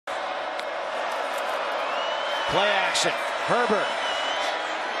Play action. Herbert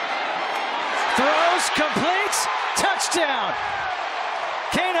throws, completes, touchdown.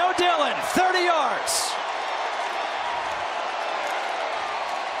 Kano Dillon, 30 yards.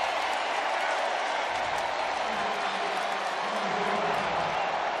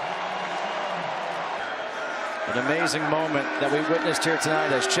 An amazing moment that we witnessed here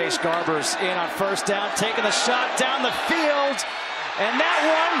tonight as Chase Garbers in on first down, taking the shot down the field, and that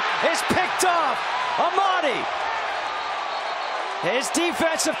one is picked off. Amadi. His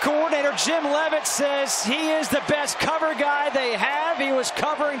defensive coordinator, Jim Leavitt, says he is the best cover guy they have. He was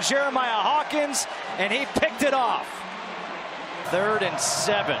covering Jeremiah Hawkins, and he picked it off. 3rd and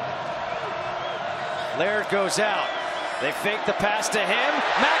 7. Laird goes out. They fake the pass to him.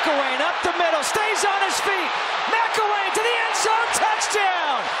 McElwain up the middle, stays on his feet. McElwain to the end zone,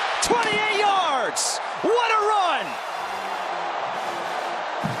 touchdown! 28 yards. What a run!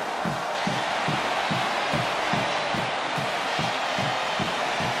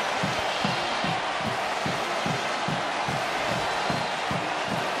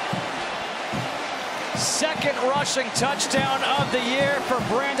 Second rushing touchdown of the year for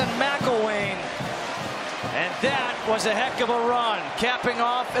Brandon McElwain. And that was a heck of a run, capping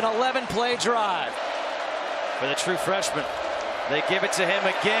off an 11-play drive. For the true freshman, they give it to him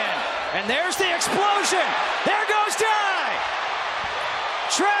again. And there's the explosion. There goes Dye.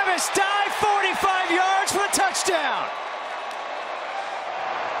 Travis Dye, 45 yards for the touchdown.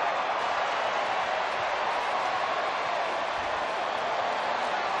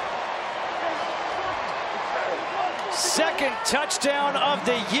 Second touchdown of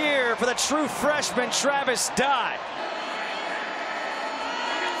the year for the true freshman, Travis Dye.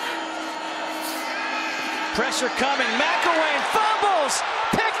 Pressure coming, McElwain fumbles,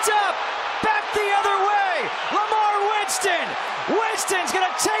 picked up, back the other way. Lamar Winston. Winston's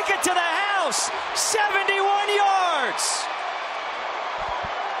gonna take it to the house, 71 yards.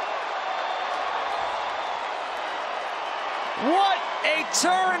 What a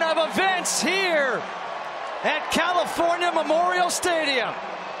turn of events here at California Memorial Stadium.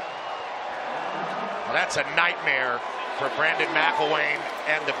 Well, that's a nightmare for Brandon McElwain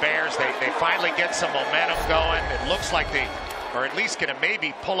and the Bears. They finally get some momentum going. It looks like they are at least going to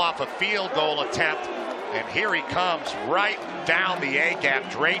maybe pull off a field goal attempt. And here he comes right down the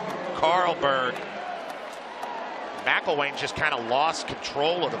A-gap. Drayton Carlberg. McElwain just kind of lost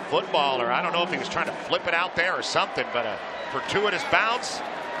control of the football, or I don't know if he was trying to flip it out there or something, but a fortuitous bounce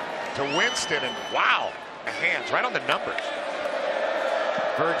to Winston, and wow, hands right on the numbers.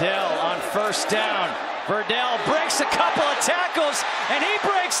 Verdell on first down. Verdell breaks a couple of tackles, and he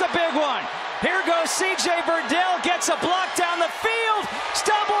breaks a big one. Here goes C.J. Verdell, gets a block down the field,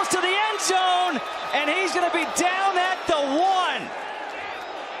 stumbles to the end zone, and he's going to be down at the 1.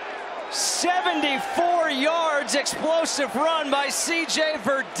 74 yards, explosive run by C.J.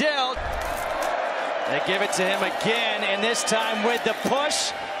 Verdell. They give it to him again, and this time with the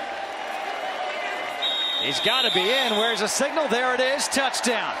push. He's got to be in. Where's the signal? There it is.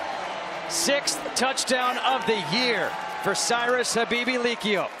 Touchdown. 6th touchdown of the year for Cyrus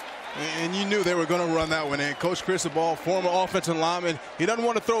Habibi-Likio. And you knew they were going to run that one in. Coach Cristobal, former offensive lineman, he doesn't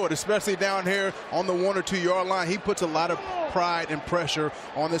want to throw it, especially down here on the 1 or 2 yard line. He puts a lot of pride and pressure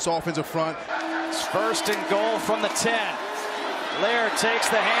on this offensive front. It's 1st and goal from the 10. Laird takes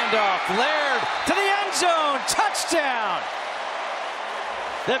the handoff. Laird to the end zone. Touchdown.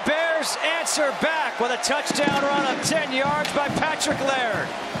 The Bears answer back with a touchdown run of 10 yards by Patrick Laird.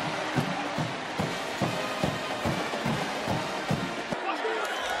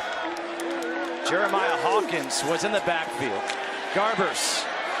 Jeremiah Hawkins was in the backfield. Garbers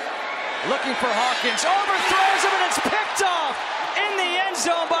looking for Hawkins, overthrows him, and it's picked off in the end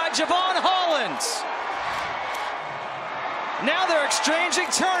zone by Javon Hollins. Now they're exchanging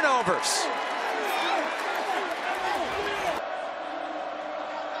turnovers.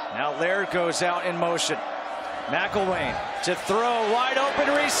 Now Laird goes out in motion. McElwain to throw, wide open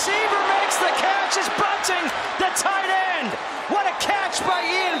receiver makes the catch. Is Bunting, the tight end. What a catch by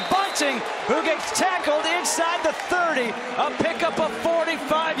Ian Bunting, who gets tackled inside the 30, a pickup of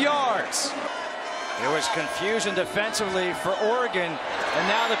 45 yards. There was confusion defensively for Oregon, and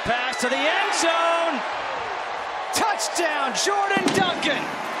now the pass to the end zone. Touchdown, Jordan Duncan.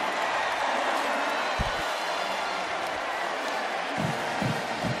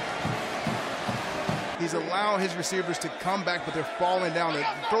 He's allowing his receivers to come back, but they're falling down. It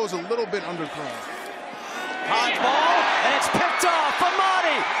throws a little bit underthrown. High ball, and it's picked off.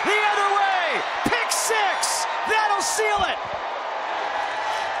 Amadi the other way. Pick 6. That'll seal it.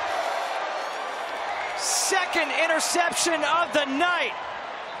 Second interception of the night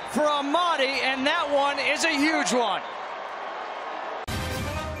for Amadi, and that one is a huge one.